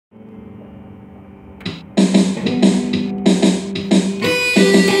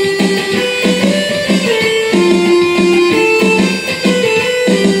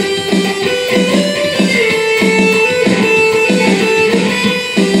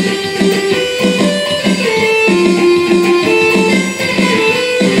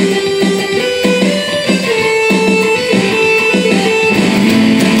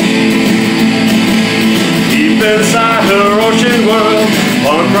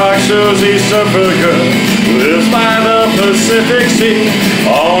Susie Surfer Girl lives by the Pacific Sea.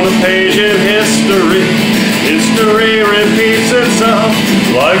 On a page in history, history repeats itself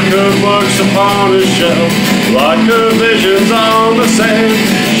like her books upon a shelf, like her visions on the sand.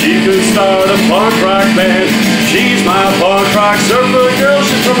 She could start a punk rock band. She's my punk rock surfer girl.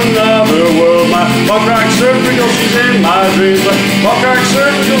 She's from another world. My punk rock surfer girl. She's in my dreams. My punk rock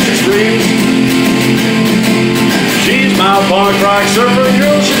surfer girl. She screams. She's my punk rock surfer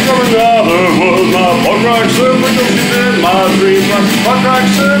girl. She's from another world. My punk rock surfer girl. She's in my dreams. My punk rock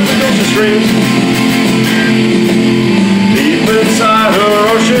surfer girl. She screams. Deep inside her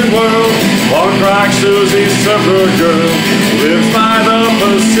ocean world, punk rock Susie Surfer Girl lives by the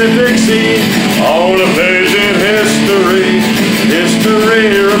Pacific Sea. On a page in history, history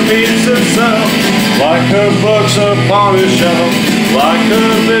repeats itself like her books upon a shelf, like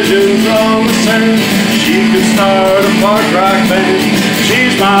her visions on the sand. She could start a punk rock band.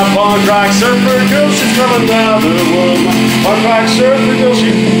 She's my punk rock surfer girl. She's from another world. My punk rock surfer girl.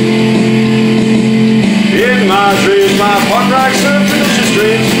 She in my dreams, my punk rock surfer girl. She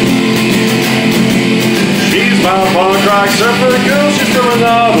screams. She's my punk rock surfer girl. She's from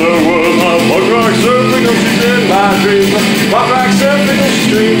another world. My punk rock surfer girl. She's in my dreams. My punk rock surfer girl. She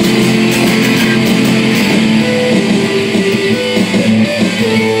screams.